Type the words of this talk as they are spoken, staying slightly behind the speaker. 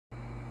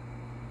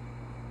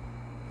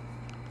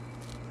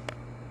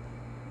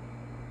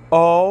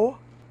Oh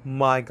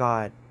my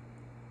god.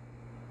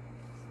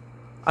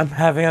 I'm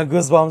having a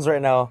goosebumps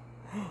right now.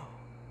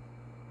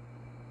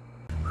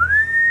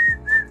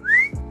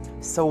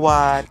 ส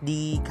วัส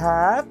ดีค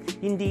รับ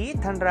ยินดี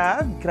ต้อนรั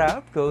บครับ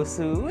เข้า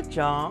สู่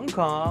ช่อง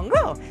ของเร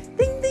า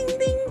ติ๊งติ๊ง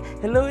ติ๊ง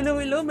Hello hello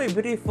hello my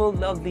beautiful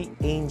lovely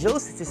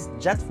angels. This is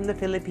Jet from the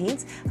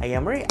Philippines. I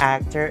am a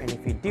reactor, and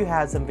if you do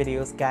have some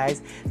videos guys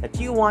that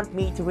you want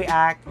me to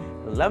react,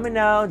 let me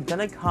know down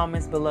in the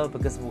comments below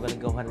because we're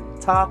gonna go ahead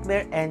and talk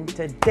there. And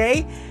today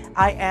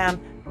I am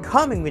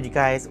coming with you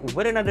guys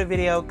with another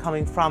video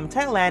coming from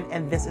Thailand,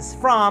 and this is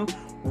from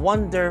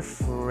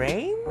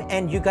WONDERFRAME,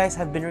 and you guys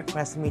have been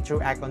requesting me to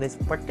react on this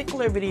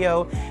particular video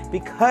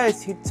because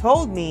you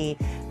told me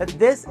that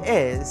this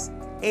is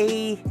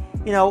a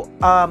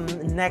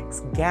next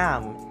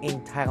gam in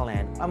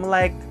Thailand. I'm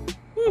like,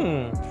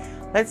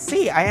 let's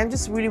see. I am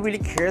just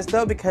really curious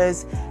though because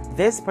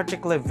this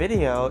particular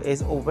video is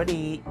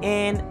already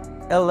in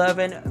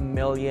 11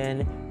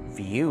 million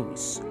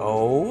views.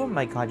 Oh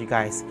my god, you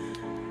guys.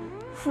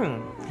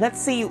 Let's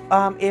see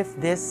if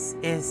this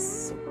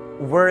is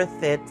worth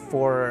it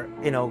for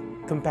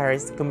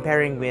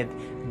comparing with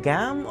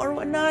gam or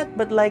whatnot,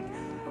 but like,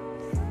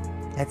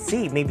 let's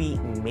see,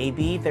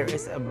 maybe there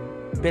is a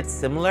bit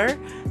similar,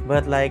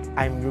 but like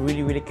I'm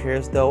really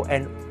curious though,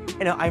 and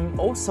I'm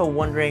also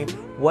wondering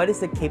what is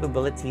the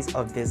capabilities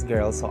of this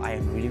girl, so I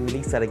am really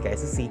excited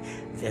guys to see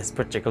this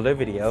particular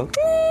video.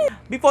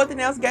 Before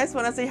anything else guys,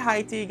 want to say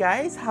hi to you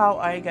guys. How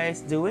are you guys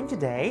doing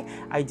today?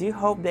 I do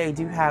hope that you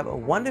do have a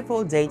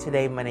wonderful day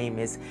today. My name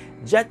is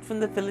Jet from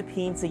the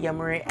Philippines, a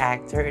young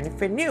actor, and if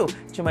you're new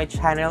to my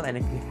channel and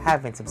if you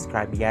haven't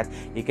subscribed yet,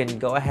 you can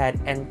go ahead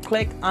and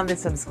click on the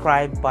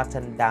subscribe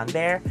button down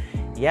there.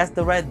 Yes,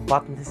 the red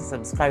button to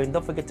subscribe, and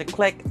don't forget to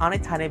click on a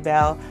tiny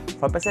bell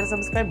for a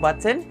subscribe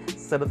button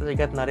so that you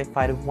get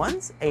notified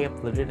once I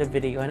uploaded a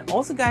video. And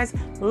also guys,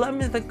 let me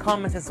know in the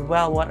comments as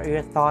well what are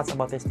your thoughts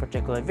about this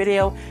particular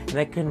video, and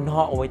I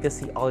cannot wait to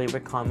see all of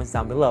your comments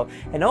down below.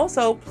 And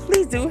also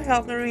please do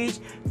help me reach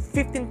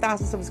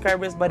 15,000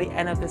 subscribers by the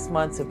end of this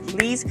month, so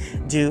please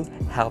do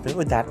help me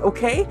with that,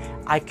 okay?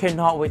 I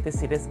cannot wait to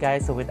see this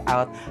guys, so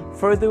without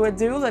further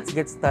ado, let's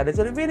get started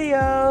to the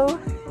video.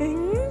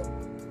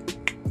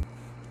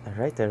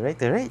 Alright.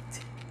 Let's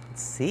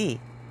see.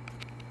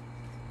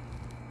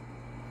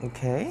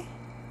 Okay.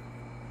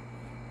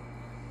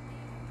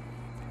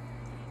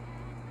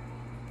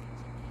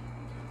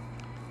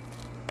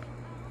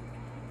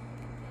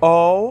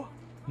 Oh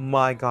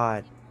my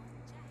god.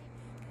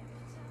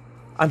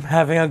 I'm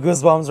having a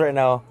goosebumps right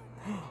now.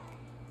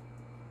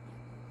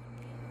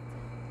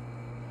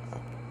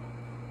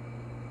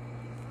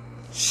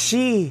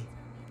 She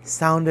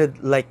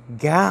sounded like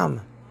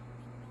Gam.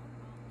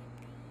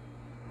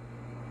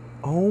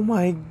 Oh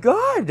my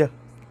god!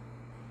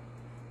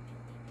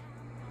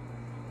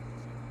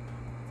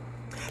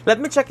 Let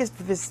me check if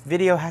this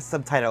video has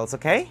subtitles,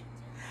 okay?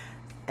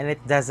 And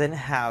it doesn't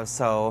have,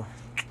 so...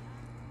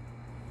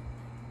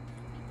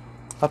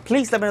 But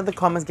please let me know in the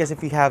comments guys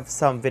if you have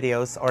some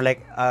videos or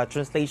like a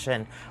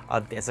translation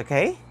of this,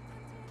 okay?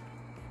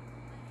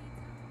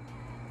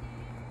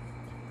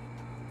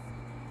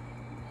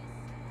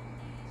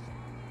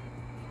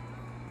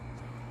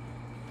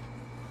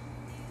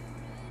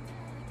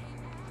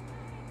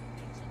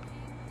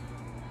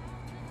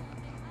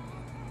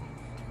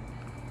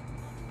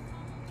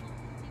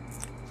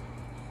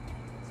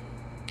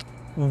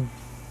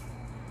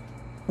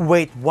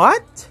 Wait,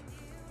 what?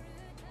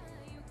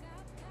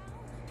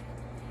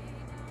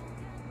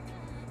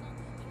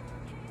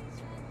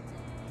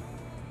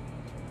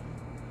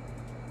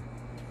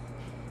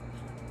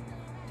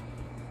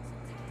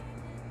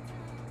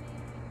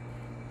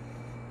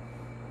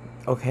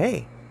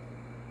 Okay.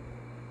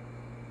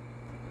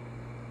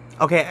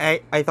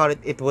 I thought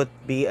it would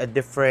be a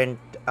different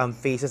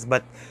faces,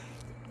 but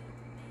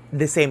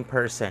the same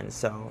person,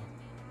 so...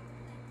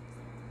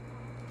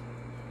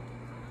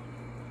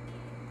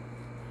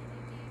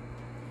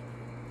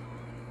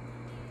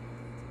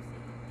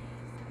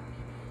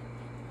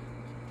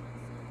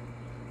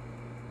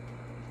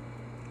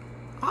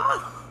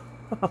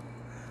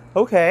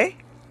 Okay.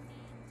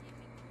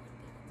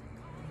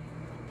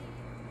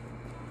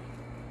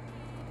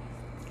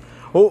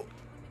 Oh.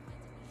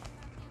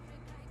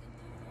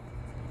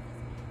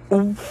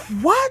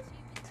 What?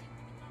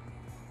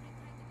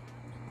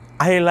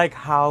 I like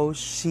how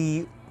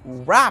she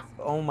rap.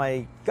 Oh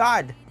my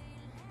god.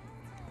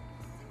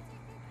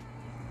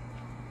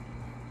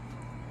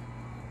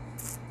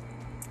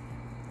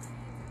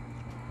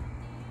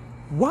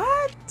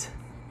 What?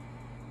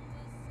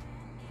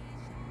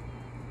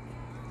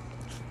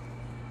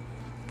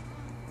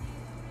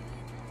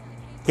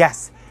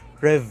 Yes,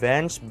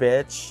 revenge,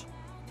 bitch.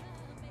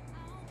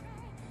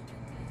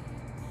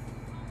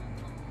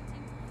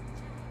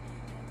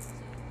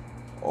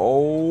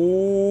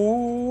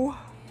 Oh.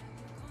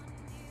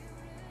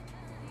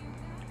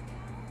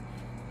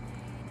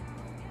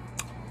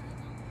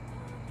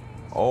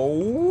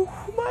 Oh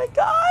my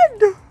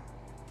god.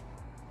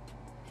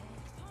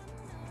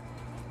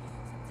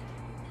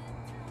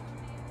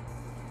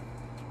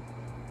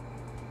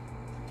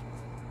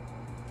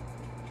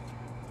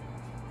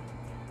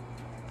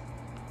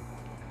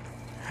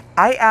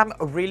 I am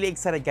really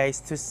excited, guys,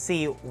 to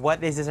see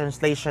what is the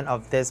translation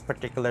of this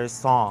particular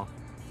song.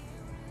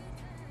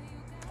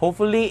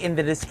 Hopefully in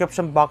the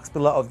description box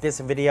below of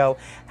this video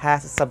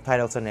has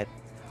subtitles on it,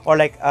 or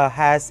like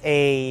has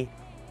a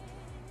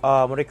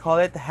what do you call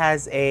it,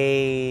 has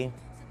a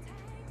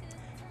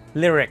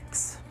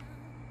lyrics.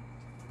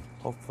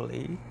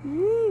 Hopefully.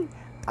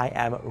 I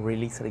am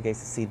really excited, guys,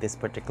 to see this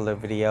particular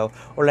video,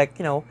 or like,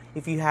 you know,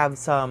 if you have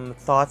some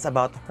thoughts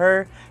about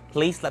her,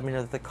 please let me know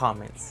in the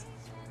comments.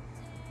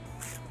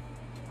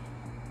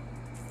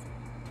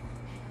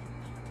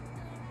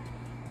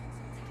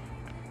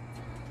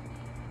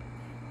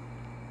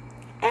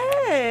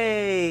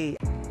 Hey!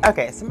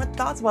 Okay, so my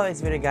thoughts about this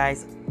video,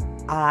 guys.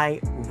 I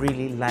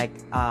really like,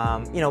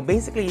 you know,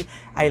 basically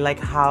I like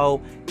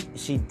how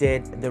she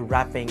did the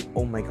rapping.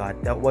 Oh my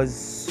god, that was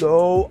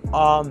so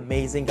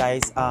amazing,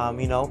 guys.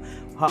 You know,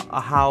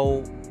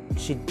 how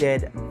she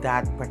did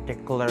that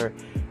particular,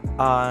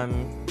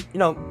 you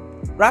know,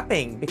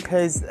 rapping,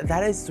 because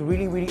that is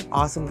really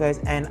awesome, guys,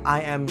 and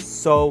I am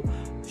so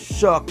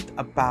shocked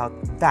about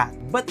that.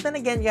 But then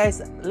again,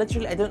 guys,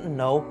 literally I don't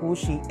know who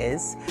she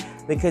is,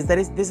 because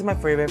this is my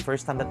very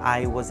first time that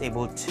I was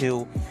able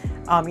to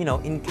you know,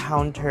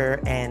 encounter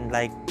and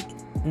like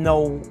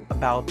know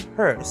about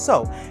her.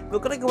 So we're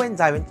gonna go and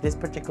dive into this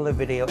particular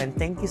video, and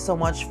thank you so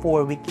much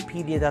for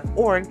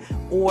wikipedia.org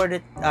or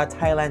the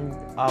Thailand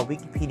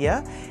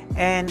Wikipedia.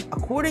 And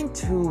according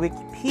to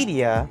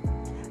Wikipedia,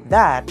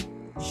 that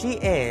she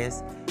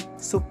is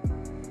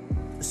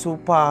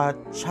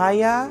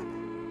Supachaya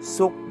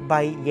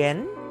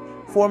Sukbayen,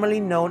 formerly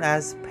known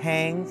as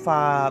Pang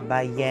Fa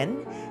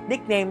Bayen,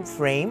 nicknamed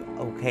Frame.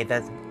 Okay,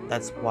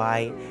 that's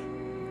why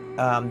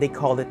they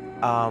called it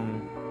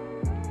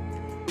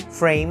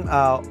Frame,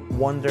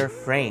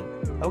 WONDERFRAME.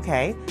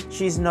 Okay,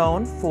 she's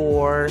known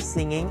for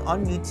singing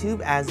on YouTube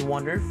as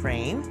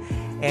WONDERFRAME,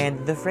 and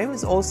the Frame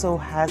also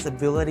has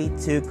ability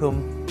to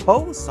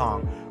compose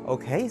song.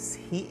 Okay,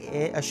 she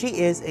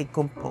is a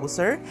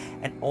composer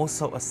and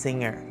also a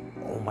singer.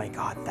 Oh my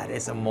god, that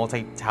is a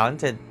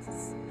multi-talented.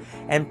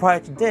 And prior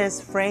to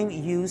this, Frame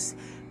used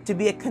to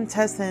be a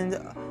contestant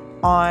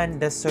on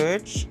the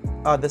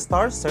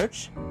Star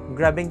Search,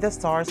 grabbing the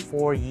stars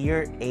for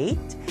year 8,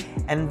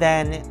 and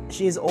then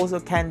she is also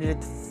a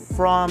candidate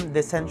from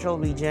the Central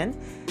Region,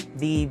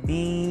 the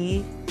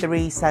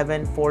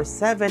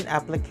B3747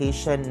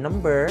 application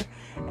number,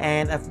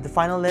 and of the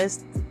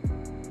finalists,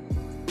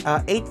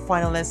 8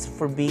 finalists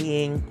for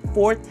being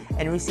 4th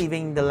and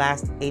receiving the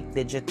last 8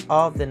 digit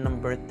of the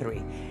number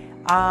 3.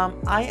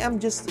 I am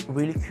just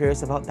really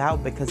curious about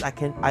that, because I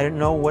don't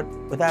know what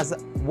does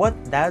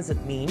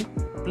it mean.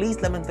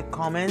 Please let me know in the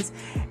comments.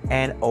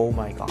 And oh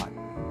my god,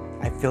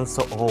 I feel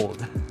so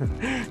old.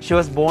 She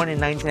was born in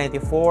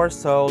 1994,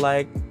 so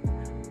like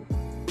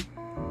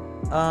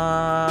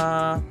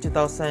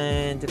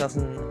 2000,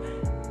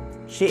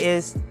 she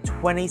is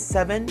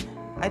 27,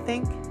 I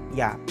think.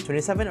 Yeah,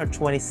 27 or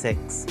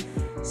 26.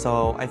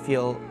 So I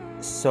feel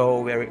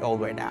so very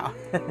old right now.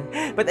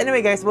 But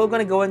anyway, guys, we're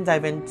gonna go and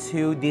dive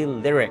into the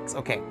lyrics.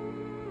 Okay,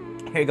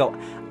 here you go.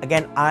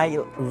 Again, I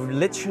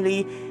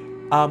literally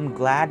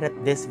glad that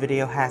this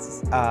video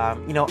has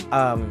you know,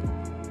 a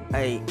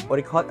what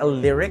do you call it, a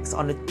lyrics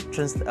on the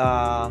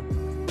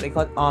what do you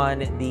call it, on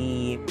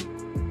the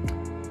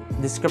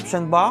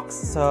description box.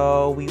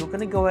 So we were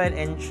gonna go ahead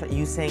and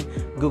using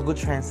Google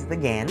Translate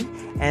again,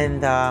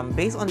 and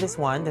based on this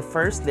one, the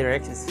first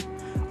lyrics is,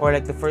 or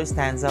like the first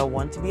stanza,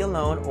 want to be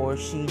alone, or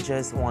she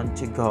just want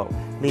to go,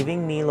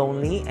 leaving me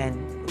lonely, and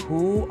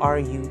who are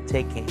you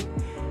taking?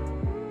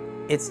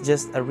 It's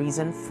just a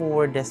reason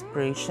for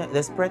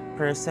desperate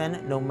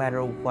person, no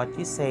matter what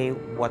you say,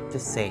 what to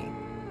say.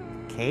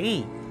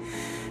 Okay,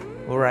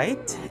 all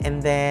right.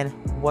 And then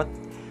what,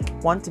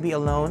 want to be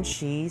alone,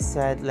 she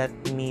said let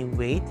me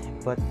wait,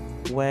 but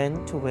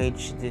when to wait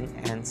she didn't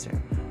answer.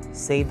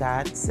 Say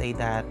that, say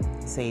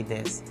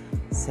this,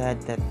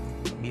 said that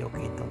be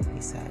okay, don't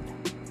be sad.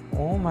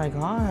 Oh my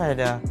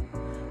god.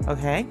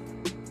 Okay,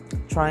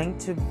 trying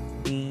to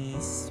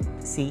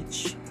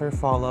beseech her,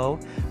 follow,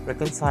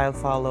 reconcile,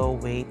 follow,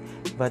 wait,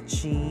 but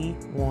she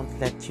won't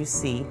let you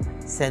see.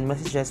 Send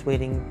messages,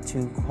 waiting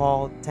to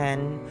call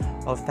 10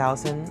 of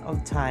 1,000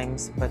 of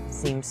times, but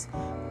seems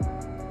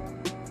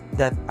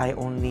that I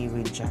only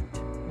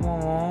reject.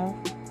 Aww.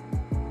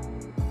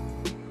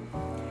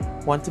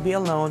 Want to be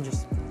alone,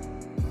 just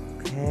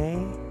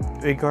okay.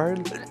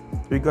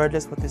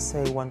 Regardless what to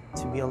say, want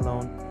to be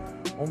alone.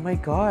 Oh my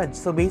god.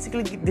 So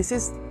basically this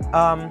is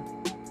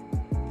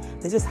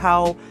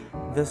how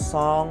the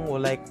song, or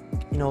like,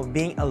 you know,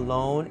 being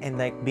alone and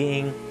like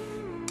being,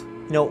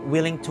 you know,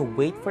 willing to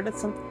wait for that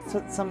some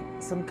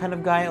kind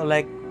of guy, or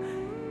like,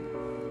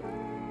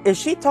 is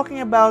she talking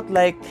about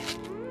like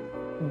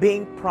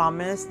being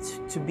promised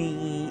to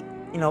be,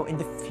 you know, in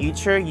the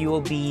future you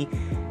will be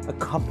a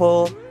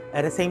couple,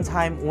 at the same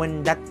time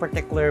when that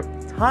particular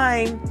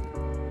time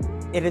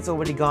it is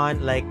already gone,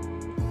 like,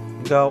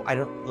 go, I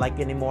don't like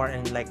you anymore,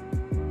 and like,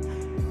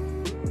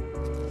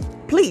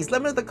 please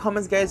let me know in the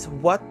comments, guys,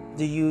 what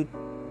do you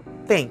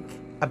think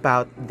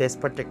about this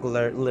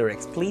particular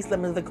lyrics? Please let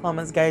me know in the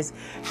comments, guys,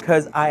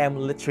 because I am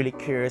literally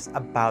curious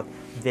about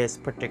this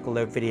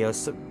particular video.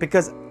 So,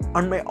 because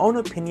on my own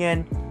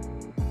opinion,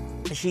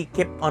 she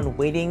kept on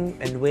waiting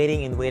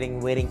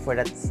for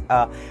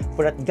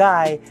that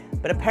guy,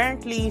 but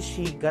apparently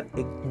she got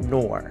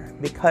ignored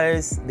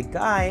because the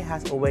guy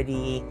has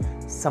already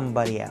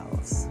somebody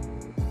else.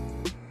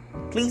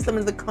 Please let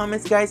me know in the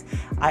comments, guys.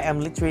 I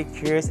am literally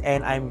curious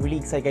and I'm really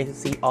excited, guys, to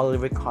see all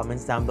of your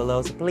comments down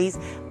below. So please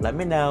let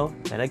me know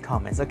in the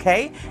comments,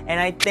 okay? And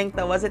I think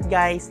that was it,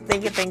 guys.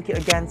 Thank you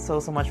again so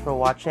much for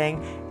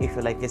watching. If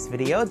you like this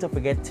video, don't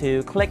forget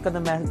to click on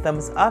the massive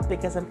thumbs up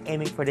because I'm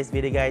aiming for this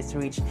video, guys, to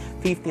reach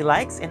 50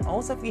 likes. And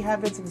also, if you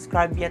haven't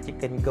subscribed yet, you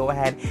can go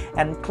ahead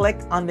and click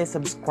on the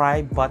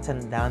subscribe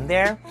button down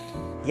there.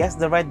 Yes,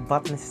 the red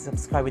button is to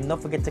subscribe, and don't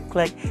forget to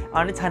click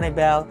on the tiny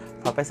bell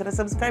to press the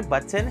subscribe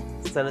button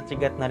so that you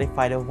get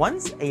notified of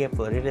once I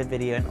upload a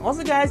video. And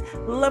also, guys,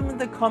 let me in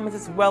the comments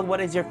as well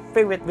what is your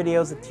favorite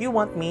videos that you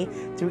want me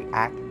to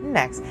react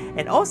next.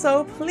 And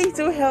also, please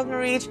do help me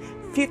reach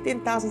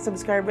 15,000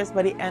 subscribers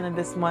by the end of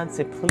this month,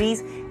 so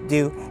please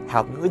do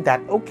help me with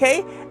that,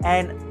 okay?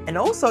 And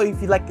also,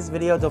 if you like this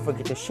video, don't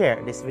forget to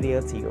share this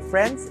video to your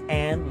friends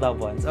and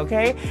loved ones,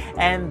 okay?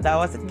 And that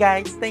was it,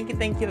 guys. Thank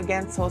you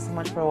again so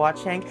much for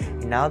watching,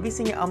 and I'll be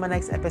seeing you on my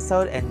next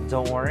episode. And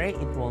don't worry,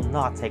 it will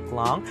not take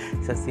long.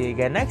 So see you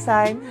again next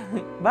time.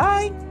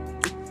 Bye.